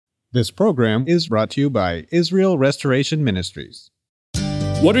This program is brought to you by Israel Restoration Ministries.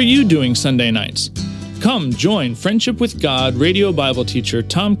 What are you doing Sunday nights? Come join Friendship with God radio Bible teacher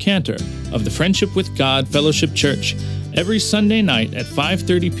Tom Cantor of the Friendship with God Fellowship Church every Sunday night at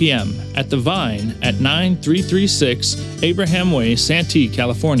 5:30 p.m. at The Vine at 9336 Abraham Way, Santee,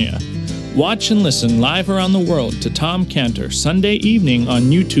 California. Watch and listen live around the world to Tom Cantor Sunday evening on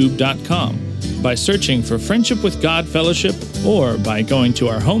YouTube.com by searching for Friendship with God Fellowship or by going to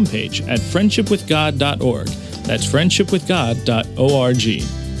our homepage at friendshipwithgod.org. That's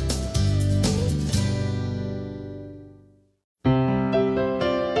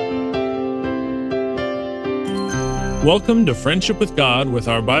Welcome to Friendship with God with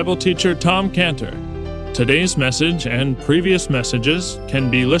our Bible teacher, Tom Cantor. Today's message and previous messages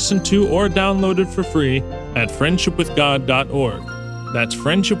can be listened to or downloaded for free at friendshipwithgod.org. That's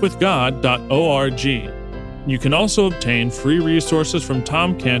friendshipwithgod.org. You can also obtain free resources from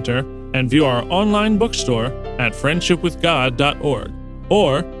Tom Cantor and view our online bookstore at friendshipwithgod.org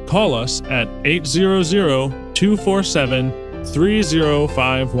or call us at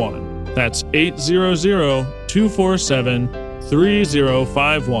 800-247-3051. That's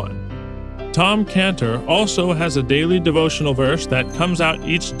 800-247-3051. Tom Cantor also has a daily devotional verse that comes out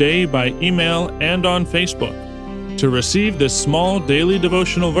each day by email and on Facebook. To receive this small daily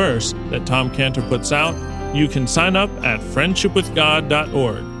devotional verse that Tom Cantor puts out, you can sign up at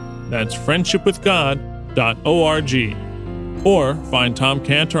friendshipwithgod.org. That's friendshipwithgod.org. Or find Tom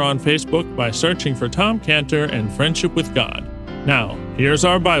Cantor on Facebook by searching for Tom Cantor and Friendship with God. Now, here's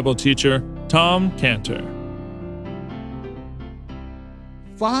our Bible teacher, Tom Cantor.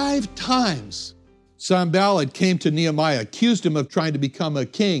 5 times Sanballat came to Nehemiah, accused him of trying to become a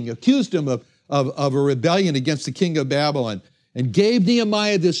king, accused him of a rebellion against the king of Babylon, and gave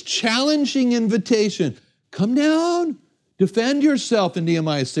Nehemiah this challenging invitation. Come down, defend yourself in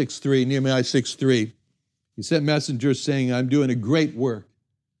Nehemiah 6:3. He sent messengers saying, I'm doing a great work.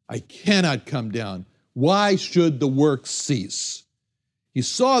 I cannot come down. Why should the work cease? He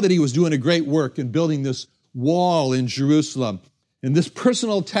saw that he was doing a great work in building this wall in Jerusalem. And this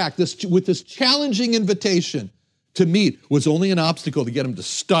personal attack, with this challenging invitation to meet, was only an obstacle to get him to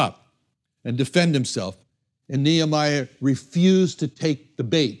stop and defend himself. And Nehemiah refused to take the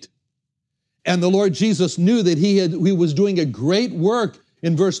bait. And the Lord Jesus knew that he was doing a great work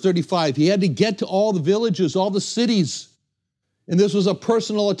in verse 35. He had to get to all the villages, all the cities. And this was a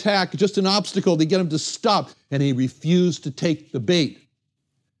personal attack, just an obstacle to get him to stop. And he refused to take the bait.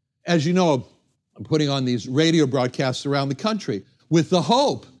 As you know, I'm putting on these radio broadcasts around the country with the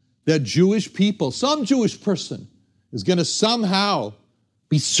hope that Jewish people, some Jewish person, is going to somehow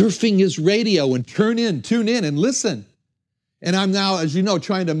be surfing his radio and tune in and listen. And I'm now, as you know,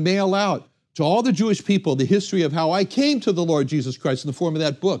 trying to mail out to all the Jewish people the history of how I came to the Lord Jesus Christ in the form of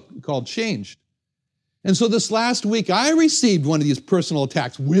that book called Changed. And so this last week, I received one of these personal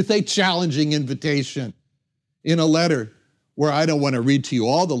attacks with a challenging invitation in a letter where I don't want to read to you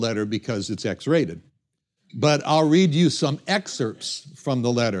all the letter because it's X-rated. But I'll read you some excerpts from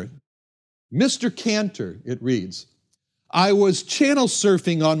the letter. Mr. Cantor, it reads, I was channel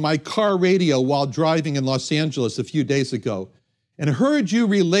surfing on my car radio while driving in Los Angeles a few days ago and heard you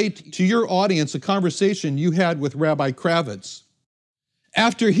relate to your audience a conversation you had with Rabbi Kravitz.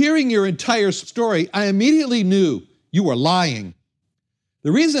 After hearing your entire story, I immediately knew you were lying.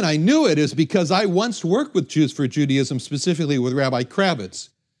 The reason I knew it is because I once worked with Jews for Judaism, specifically with Rabbi Kravitz.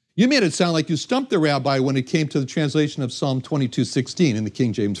 You made it sound like you stumped the rabbi when it came to the translation of Psalm 22:16 in the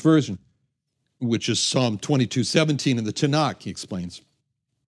King James Version, which is Psalm 22:17 in the Tanakh, he explains.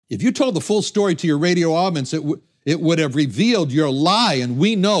 If you told the full story to your radio audience, it would have revealed your lie, and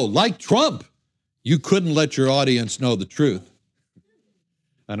we know, like Trump, you couldn't let your audience know the truth.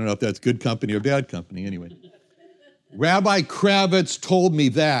 I don't know if that's good company or bad company, anyway. Rabbi Kravitz told me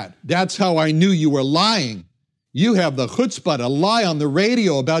that. That's how I knew you were lying. You have the chutzpah to lie on the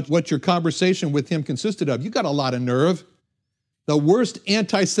radio about what your conversation with him consisted of. You got a lot of nerve. The worst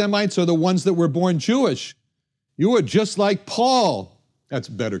anti-Semites are the ones that were born Jewish. You are just like Paul. That's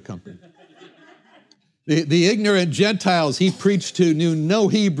better company. The ignorant Gentiles he preached to knew no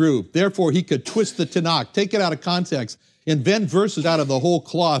Hebrew. Therefore, he could twist the Tanakh, take it out of context, invent verses out of the whole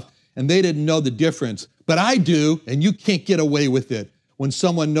cloth, and they didn't know the difference. But I do, and you can't get away with it. When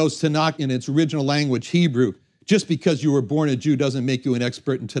someone knows Tanakh in its original language, Hebrew, just because you were born a Jew doesn't make you an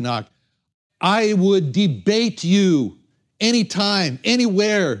expert in Tanakh. I would debate you anytime,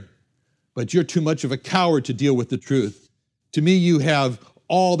 anywhere, but you're too much of a coward to deal with the truth. To me, you have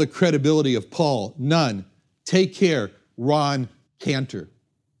all the credibility of Paul, none. Take care, Ron Cantor.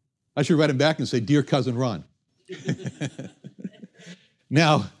 I should write him back and say, Dear Cousin Ron.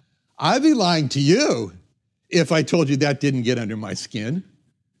 Now, I'd be lying to you if I told you that didn't get under my skin.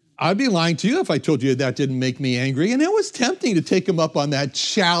 I'd be lying to you if I told you that didn't make me angry. And it was tempting to take him up on that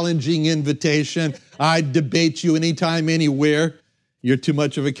challenging invitation. I'd debate you anytime, anywhere. You're too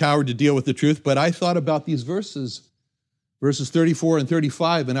much of a coward to deal with the truth. But I thought about these verses 34 and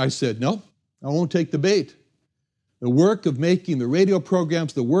 35, and I said, no, I won't take the bait. The work of making the radio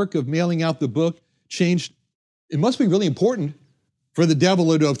programs, the work of mailing out the book changed. It must be really important for the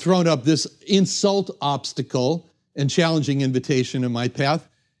devil to have thrown up this insult obstacle and challenging invitation in my path.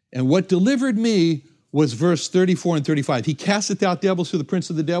 And what delivered me was verse 34 and 35. He casteth out devils through the prince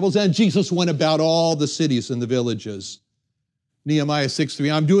of the devils, and Jesus went about all the cities and the villages. Nehemiah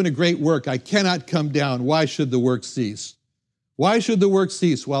 6:3, I'm doing a great work. I cannot come down. Why should the work cease? Why should the work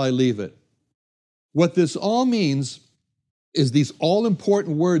cease while I leave it? What this all means is these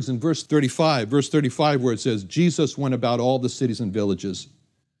all-important words in verse 35 where it says, Jesus went about all the cities and villages.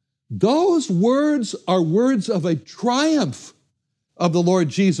 Those words are words of a triumph of the Lord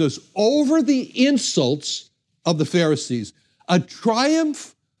Jesus over the insults of the Pharisees. A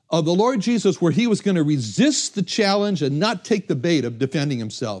triumph of the Lord Jesus where he was going to resist the challenge and not take the bait of defending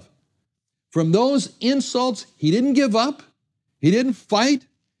himself. From those insults, he didn't give up. He didn't fight.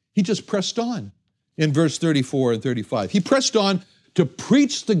 He just pressed on in verse 34 and 35. He pressed on to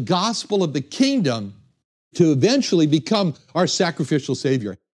preach the gospel of the kingdom to eventually become our sacrificial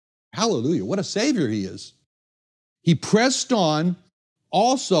Savior. Hallelujah, what a Savior he is. He pressed on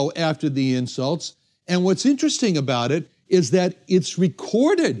also after the insults, and what's interesting about it is that it's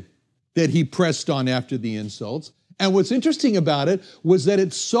recorded that he pressed on after the insults, and what's interesting about it was that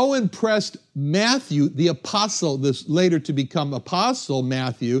it so impressed Matthew, the apostle, this later to become apostle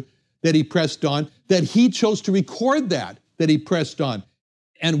Matthew, that he pressed on, that he chose to record that he pressed on.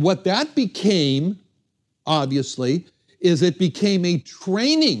 And what that became, obviously, is it became a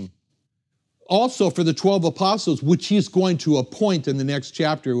training also for the 12 apostles, which he's going to appoint in the next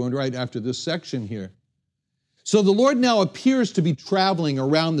chapter, right after this section here. So the Lord now appears to be traveling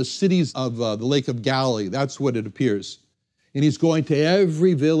around the cities of the Lake of Galilee. That's what it appears. And he's going to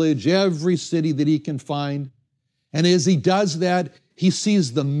every village, every city that he can find. And as he does that, he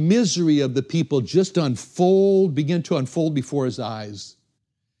sees the misery of the people just begin to unfold before his eyes.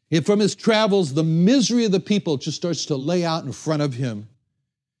 And from his travels, the misery of the people just starts to lay out in front of him.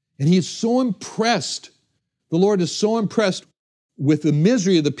 And he's so impressed, the Lord is so impressed with the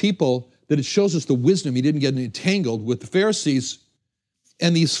misery of the people that it shows us the wisdom. He didn't get entangled with the Pharisees.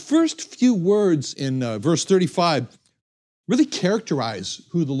 And these first few words in verse 35 really characterize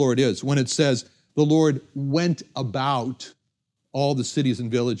who the Lord is when it says, the Lord went about all the cities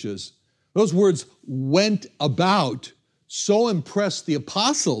and villages. Those words, went about, so impressed the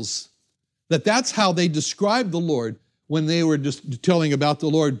apostles that that's how they described the Lord when they were just telling about the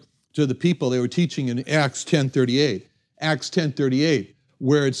Lord to the people. They were teaching in Acts 10:38. Acts 10:38,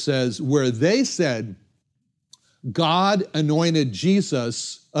 where it says, where they said, God anointed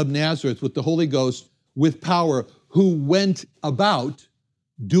Jesus of Nazareth with the Holy Ghost with power, who went about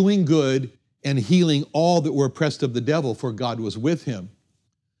doing good and healing all that were oppressed of the devil, for God was with him.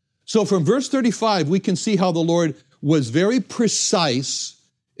 So from verse 35, we can see how the Lord was very precise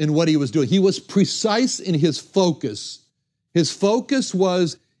in what he was doing. He was precise in his focus. His focus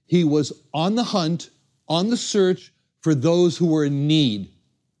was he was on the hunt, on the search for those who were in need,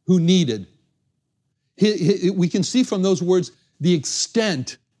 who needed. We can see from those words the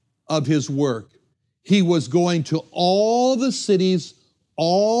extent of his work. He was going to all the cities,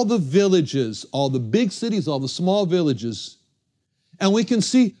 all the villages, all the big cities, all the small villages. And we can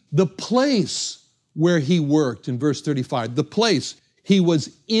see the place where he worked in verse 35. The place, he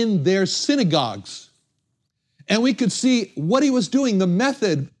was in their synagogues. And we could see what he was doing, the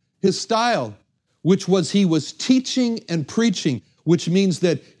method, his style, which was he was teaching and preaching, which means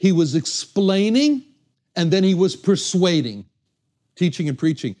that he was explaining and then he was persuading, teaching and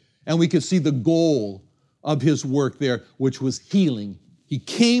preaching. And we could see the goal of his work there, which was healing. He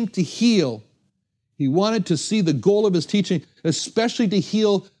came to heal. He wanted to see the goal of his teaching, especially to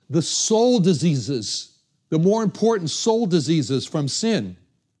heal the soul diseases, the more important soul diseases from sin.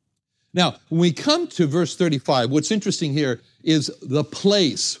 Now, when we come to verse 35, what's interesting here is the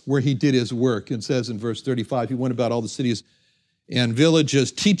place where he did his work. It says in verse 35, he went about all the cities and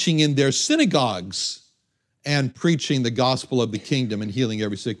villages, teaching in their synagogues and preaching the gospel of the kingdom and healing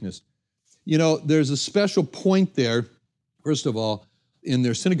every sickness. You know, there's a special point there, first of all, in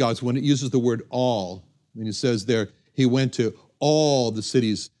their synagogues when it uses the word all. And it says there, he went to all the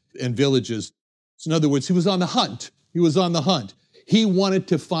cities and villages. So in other words, he was on the hunt. He was on the hunt. He wanted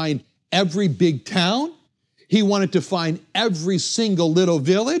to find every big town. He wanted to find every single little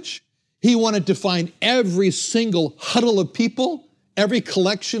village. He wanted to find every single huddle of people, every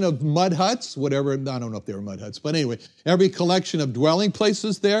collection of mud huts, whatever, I don't know if they were mud huts, but anyway, every collection of dwelling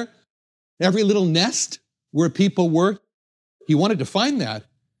places there, every little nest where people were. He wanted to find that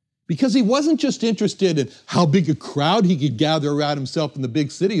because he wasn't just interested in how big a crowd he could gather around himself in the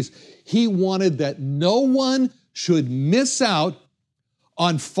big cities. He wanted that no one should miss out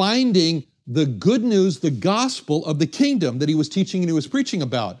on finding the good news, the gospel of the kingdom that he was teaching and he was preaching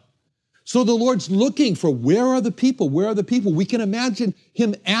about. So the Lord's looking for where are the people? Where are the people? We can imagine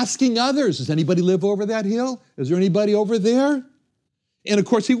him asking others, does anybody live over that hill? Is there anybody over there? And of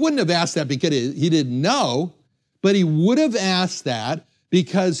course, he wouldn't have asked that because he didn't know, but he would have asked that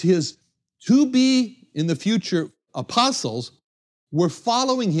because his to-be in the future apostles were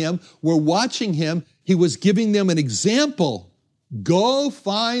following him, were watching him. He was giving them an example. Go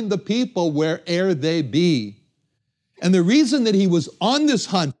find the people where'er they be. And the reason that he was on this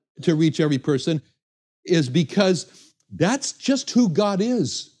hunt to reach every person is because that's just who God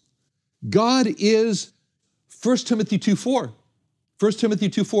is. God is 1 Timothy 2:4. 1 Timothy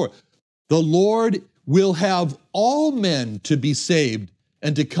 2:4. The Lord will have all men to be saved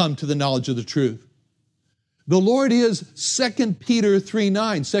and to come to the knowledge of the truth. The Lord is 2 Peter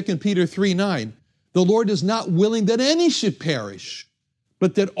 3:9. 2 Peter 3:9. The Lord is not willing that any should perish,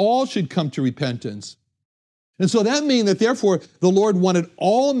 but that all should come to repentance. And so that means that therefore the Lord wanted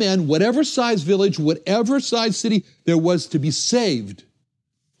all men, whatever size village, whatever size city there was, to be saved.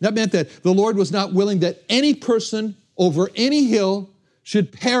 That meant that the Lord was not willing that any person over any hill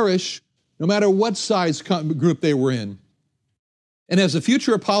should perish, no matter what size group they were in. And as the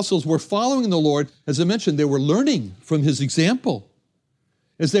future apostles were following the Lord, as I mentioned, they were learning from his example.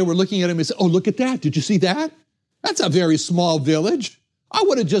 As they were looking at him and said, oh, look at that. Did you see that? That's a very small village. I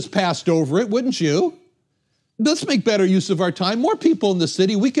would have just passed over it, wouldn't you? Let's make better use of our time. More people in the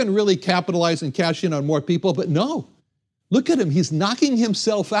city. We can really capitalize and cash in on more people. But no, look at him. He's knocking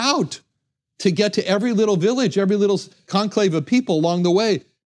himself out to get to every little village, every little conclave of people along the way,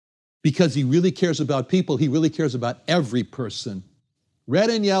 because he really cares about people. He really cares about every person. Red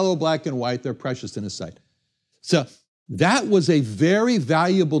and yellow, black and white, they're precious in his sight. So that was a very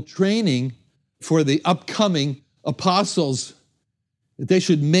valuable training for the upcoming apostles. They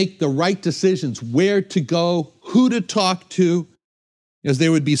should make the right decisions, where to go, who to talk to, as they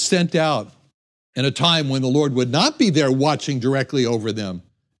would be sent out in a time when the Lord would not be there watching directly over them,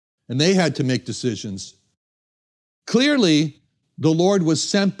 and they had to make decisions. Clearly, the Lord was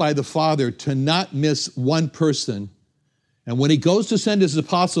sent by the Father to not miss one person. And when he goes to send his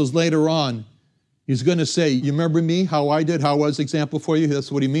apostles later on, he's going to say, you remember me, how I did, how I was example for you?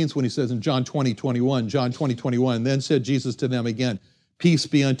 That's what he means when he says in John 20:21. John 20:21, then said Jesus to them again, peace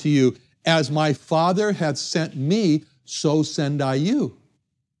be unto you. As my Father hath sent me, so send I you.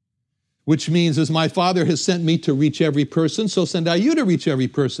 Which means, as my Father has sent me to reach every person, so send I you to reach every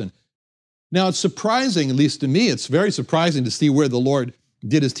person. Now, it's surprising, at least to me, it's very surprising to see where the Lord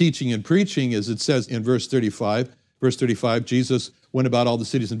did his teaching and preaching, as it says in verse 35. Verse 35, Jesus went about all the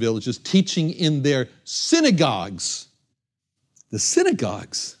cities and villages, teaching in their synagogues. The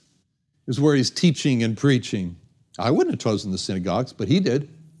synagogues is where he's teaching and preaching. I wouldn't have chosen the synagogues, but he did.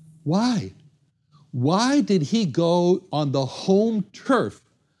 Why? Why did he go on the home turf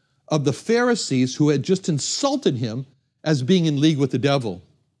of the Pharisees who had just insulted him as being in league with the devil?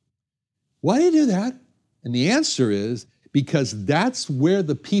 Why did he do that? And the answer is because that's where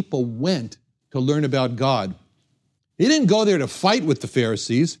the people went to learn about God. He didn't go there to fight with the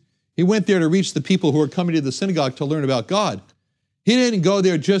Pharisees. He went there to reach the people who were coming to the synagogue to learn about God. He didn't go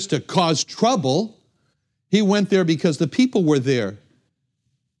there just to cause trouble. He went there because the people were there.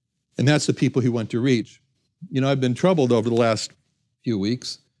 And that's the people he went to reach. You know, I've been troubled over the last few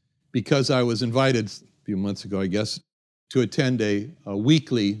weeks because I was invited a few months ago, I guess, to attend a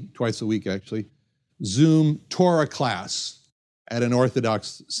weekly, twice a week actually, Zoom Torah class at an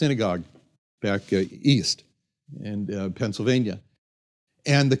Orthodox synagogue back east in Pennsylvania.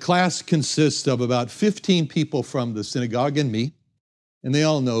 And the class consists of about 15 people from the synagogue and me, and they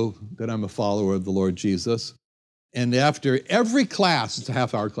all know that I'm a follower of the Lord Jesus. And after every class, it's a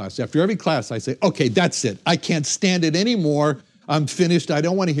half-hour class, after every class I say, okay, that's it. I can't stand it anymore. I'm finished. I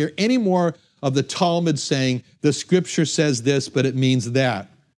don't want to hear any more of the Talmud saying, the scripture says this, but it means that.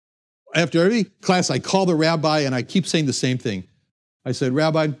 After every class, I call the rabbi and I keep saying the same thing. I said,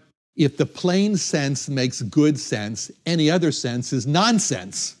 Rabbi, if the plain sense makes good sense, any other sense is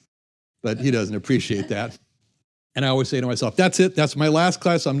nonsense. But he doesn't appreciate that. And I always say to myself, that's it. That's my last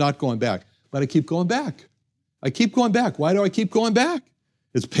class. I'm not going back. But I keep going back. I keep going back. Why do I keep going back?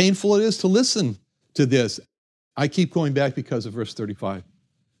 As painful it is to listen to this, I keep going back because of verse 35.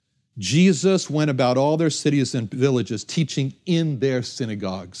 Jesus went about all their cities and villages, teaching in their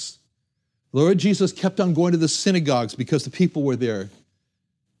synagogues. The Lord Jesus kept on going to the synagogues because the people were there.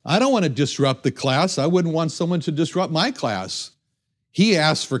 I don't want to disrupt the class. I wouldn't want someone to disrupt my class. He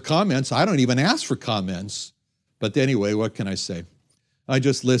asked for comments. I don't even ask for comments. But anyway, what can I say? I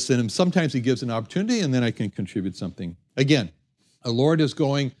just listen, and sometimes he gives an opportunity, and then I can contribute something. Again, the Lord is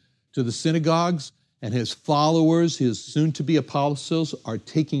going to the synagogues, and his followers, his soon-to-be apostles, are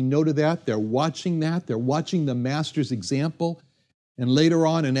taking note of that. They're watching that. They're watching the Master's example. And later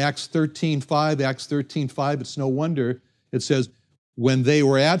on in Acts 13:5, it's no wonder, it says, when they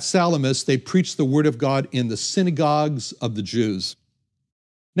were at Salamis, they preached the word of God in the synagogues of the Jews.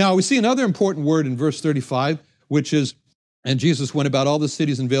 Now, we see another important word in verse 35, which is, and Jesus went about all the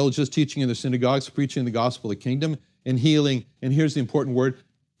cities and villages, teaching in the synagogues, preaching the gospel of the kingdom, and healing, and here's the important word,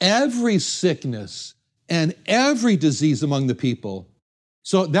 every sickness and every disease among the people.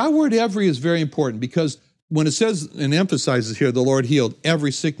 So that word every is very important, because when it says and emphasizes here, the Lord healed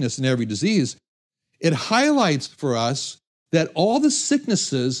every sickness and every disease, it highlights for us that all the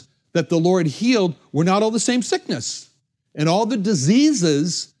sicknesses that the Lord healed were not all the same sickness. And all the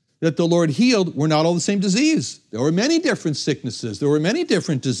diseases that the Lord healed were not all the same disease. There were many different sicknesses. There were many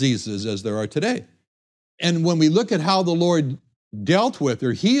different diseases as there are today. And when we look at how the Lord dealt with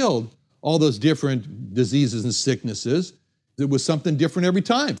or healed all those different diseases and sicknesses, it was something different every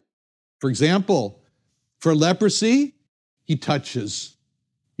time. For example, for leprosy, he touches.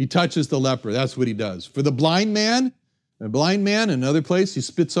 He touches the leper. That's what he does. For the blind man, in another place, he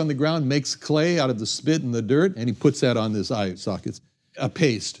spits on the ground, makes clay out of the spit and the dirt, and he puts that on his eye sockets, a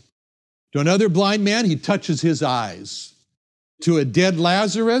paste. To another blind man, he touches his eyes. To a dead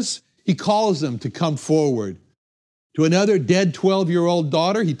Lazarus, he calls him to come forward. To another dead 12-year-old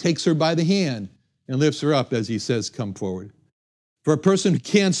daughter, he takes her by the hand and lifts her up as he says, come forward. For a person who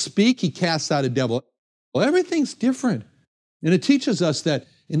can't speak, he casts out a devil. Well, everything's different. And it teaches us that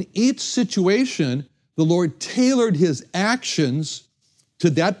in each situation, the Lord tailored his actions to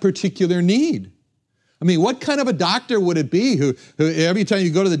that particular need. I mean, what kind of a doctor would it be who every time you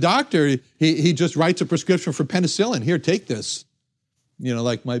go to the doctor, he just writes a prescription for penicillin? Here, take this. You know,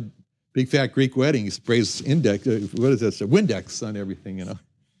 like my big fat Greek wedding, he sprays Windex on everything, you know.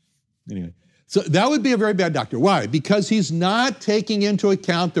 Anyway, so that would be a very bad doctor. Why? Because he's not taking into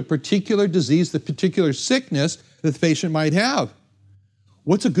account the particular disease, the particular sickness that the patient might have.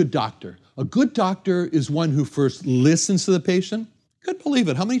 What's a good doctor? A good doctor is one who first listens to the patient. Couldn't believe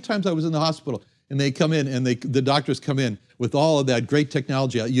it. How many times I was in the hospital and they come in and the doctors come in with all of that great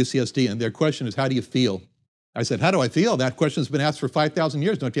technology at UCSD, and their question is, how do you feel? I said, how do I feel? That question's been asked for 5,000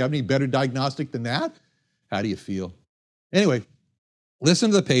 years. Don't you have any better diagnostic than that? How do you feel? Anyway,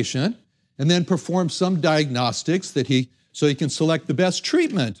 listen to the patient and then perform some diagnostics so he can select the best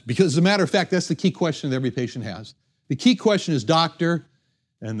treatment. Because as a matter of fact, that's the key question that every patient has. The key question is, doctor,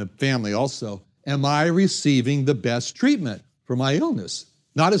 and the family also, am I receiving the best treatment for my illness?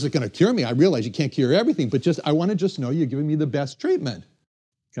 Not is it going to cure me? I realize you can't cure everything, but I want to just know you're giving me the best treatment.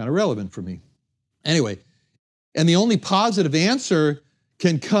 Kind of relevant for me. Anyway, and the only positive answer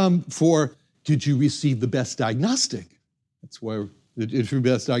can come for, did you receive the best diagnostic? That's where it's your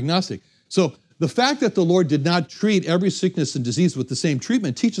best diagnostic. So the fact that the Lord did not treat every sickness and disease with the same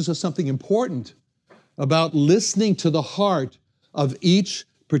treatment teaches us something important about listening to the heart of each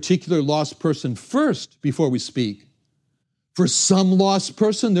particular lost person first before we speak. For some lost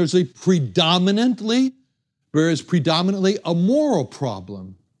person, there is predominantly a moral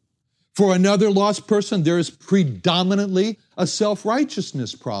problem. For another lost person, there is predominantly a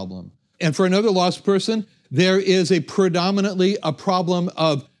self-righteousness problem. And for another lost person, there is predominantly a problem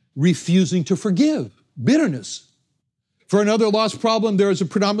of refusing to forgive, bitterness. For another lost problem, there is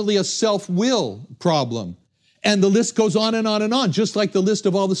predominantly a self-will problem. And the list goes on and on and on, just like the list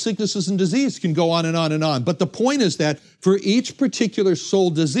of all the sicknesses and disease can go on and on and on. But the point is that for each particular soul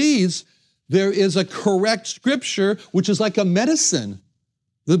disease, there is a correct scripture, which is like a medicine.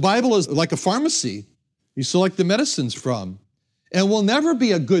 The Bible is like a pharmacy. You select the medicines from. And we'll never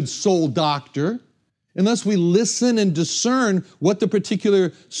be a good soul doctor unless we listen and discern what the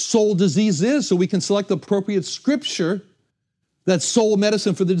particular soul disease is so we can select the appropriate scripture that's soul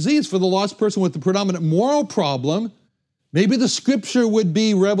medicine for the disease. For the lost person with the predominant moral problem, maybe the scripture would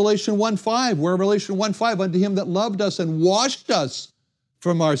be Revelation 1:5, where Revelation 1:5, unto him that loved us and washed us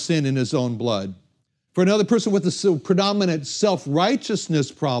from our sin in his own blood. For another person with the predominant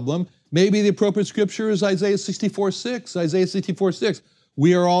self-righteousness problem, maybe the appropriate scripture is Isaiah 64:6. Isaiah 64:6.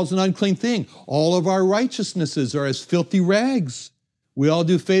 We are all as an unclean thing. All of our righteousnesses are as filthy rags. We all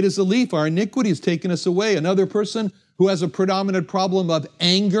do fade as a leaf. Our iniquity has taken us away. Another person who has a predominant problem of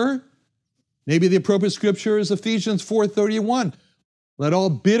anger, Maybe the appropriate scripture is Ephesians 4:31. Let all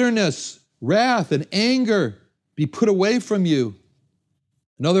bitterness, wrath, and anger be put away from you.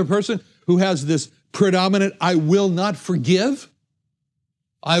 Another person who has this predominant, I will not forgive,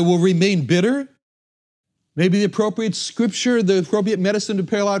 I will remain bitter. Maybe the appropriate scripture, the appropriate medicine to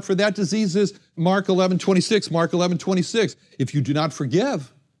pray out for that disease is Mark 11:26. Mark 11:26. If you do not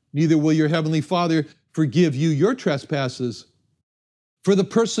forgive, neither will your heavenly Father forgive you your trespasses. For the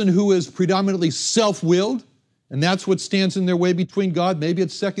person who is predominantly self-willed, and that's what stands in their way between God, maybe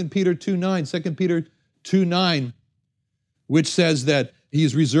it's 2 Peter 2:9, 2 Peter 2:9, which says that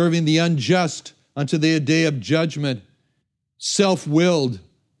he's reserving the unjust unto the day of judgment. Self-willed,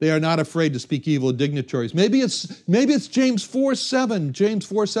 they are not afraid to speak evil of dignitaries. Maybe it's James 4:7, James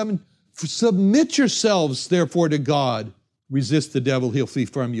 4:7, submit yourselves therefore to God. Resist the devil, he'll flee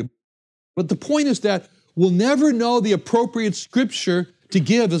from you. But the point is that we'll never know the appropriate scripture to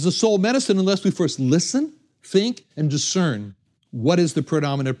give as a soul medicine unless we first listen, think, and discern what is the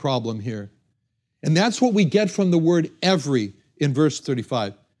predominant problem here. And that's what we get from the word every in verse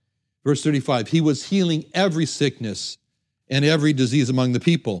 35. Verse 35, he was healing every sickness and every disease among the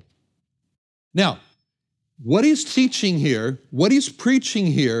people. Now, what he's teaching here, what he's preaching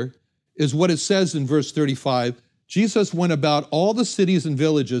here is what it says in verse 35. Jesus went about all the cities and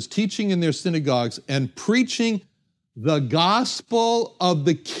villages, teaching in their synagogues and preaching the gospel of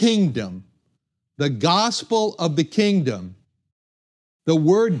the kingdom. The gospel of the kingdom. The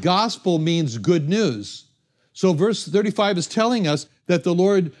word gospel means good news. So verse 35 is telling us that the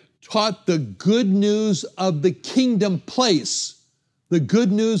Lord taught the good news of the kingdom place. The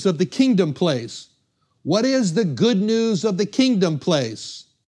good news of the kingdom place. What is the good news of the kingdom place?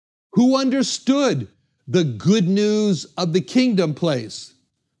 Who understood the good news of the kingdom place?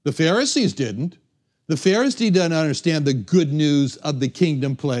 The Pharisees didn't. The Pharisees didn't understand the good news of the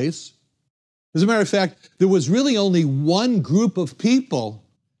kingdom place. As a matter of fact, there was really only one group of people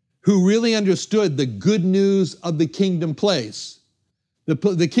who really understood the good news of the kingdom place.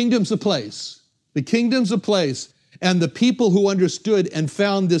 The kingdom's a place. The kingdom's a place. And the people who understood and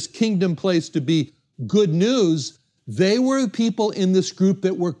found this kingdom place to be good news, they were the people in this group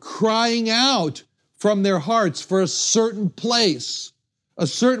that were crying out from their hearts for a certain place. A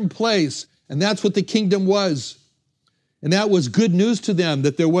certain place. And that's what the kingdom was. And that was good news to them,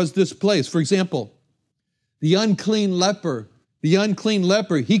 that there was this place. For example, the unclean leper,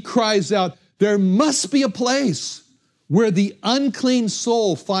 he cries out, there must be a place where the unclean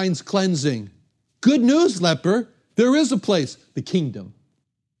soul finds cleansing. Good news, leper, there is a place, the kingdom.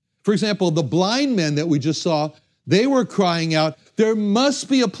 For example, the blind men that we just saw, they were crying out, there must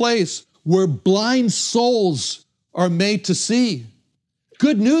be a place where blind souls are made to see.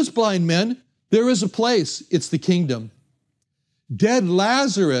 Good news, blind men, there is a place, it's the kingdom. Dead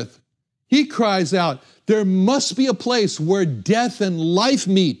Lazarus, he cries out, there must be a place where death and life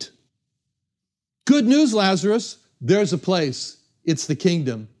meet. Good news, Lazarus, there's a place, it's the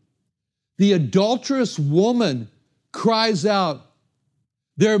kingdom. The adulterous woman cries out,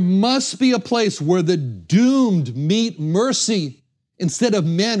 there must be a place where the doomed meet mercy instead of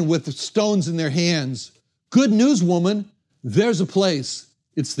men with stones in their hands. Good news, woman, there's a place,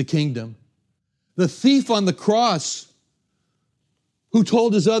 it's the kingdom. The thief on the cross, who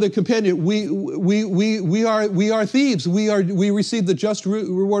told his other companion, we are thieves. We receive the just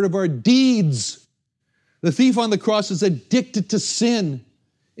reward of our deeds. The thief on the cross is addicted to sin,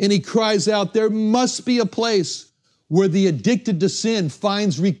 and he cries out, there must be a place where the addicted to sin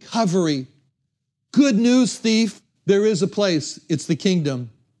finds recovery. Good news, thief, there is a place. It's the kingdom.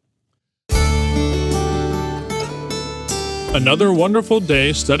 Another wonderful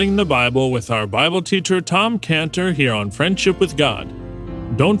day studying the Bible with our Bible teacher Tom Cantor here on Friendship with God.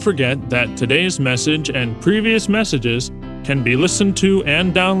 Don't forget that today's message and previous messages can be listened to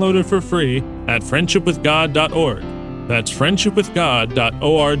and downloaded for free at friendshipwithgod.org. That's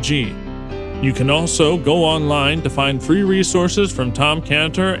friendshipwithgod.org. You can also go online to find free resources from Tom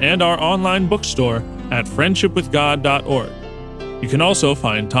Cantor and our online bookstore at friendshipwithgod.org. You can also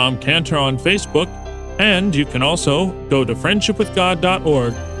find Tom Cantor on Facebook, and you can also go to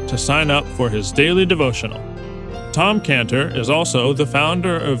friendshipwithgod.org to sign up for his daily devotional. Tom Cantor is also the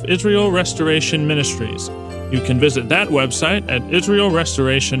founder of Israel Restoration Ministries. You can visit that website at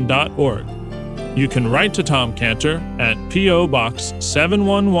israelrestoration.org. You can write to Tom Cantor at P.O. Box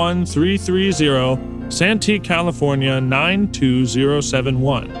 711330, Santee, California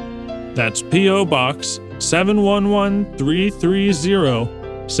 92071. That's P.O. Box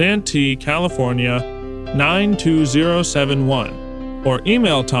 711330, Santee, California 92071. Or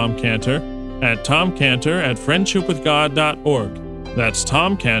email Tom Cantor at tomcantor@friendshipwithgod.org. That's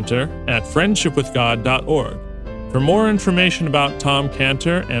Tom Cantor at friendshipwithgod.org. For more information about Tom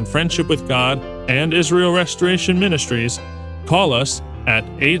Cantor and Friendship with God and Israel Restoration Ministries, call us at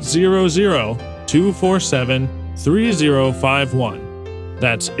 800-247-3051.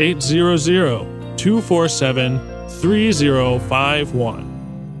 That's 800-247-3051.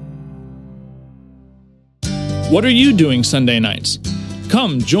 What are you doing Sunday nights?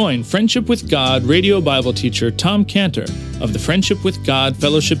 Come join Friendship with God radio Bible teacher Tom Cantor of the Friendship with God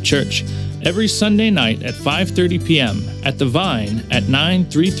Fellowship Church every Sunday night at 5:30 p.m. at The Vine at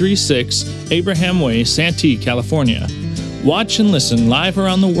 9336 Abraham Way, Santee, California. Watch and listen live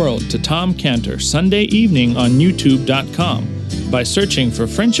around the world to Tom Cantor Sunday evening on YouTube.com by searching for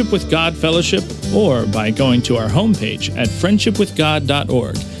Friendship with God Fellowship or by going to our homepage at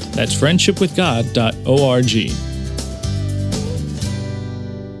friendshipwithgod.org. That's friendshipwithgod.org.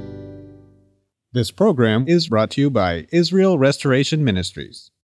 This program is brought to you by Israel Restoration Ministries.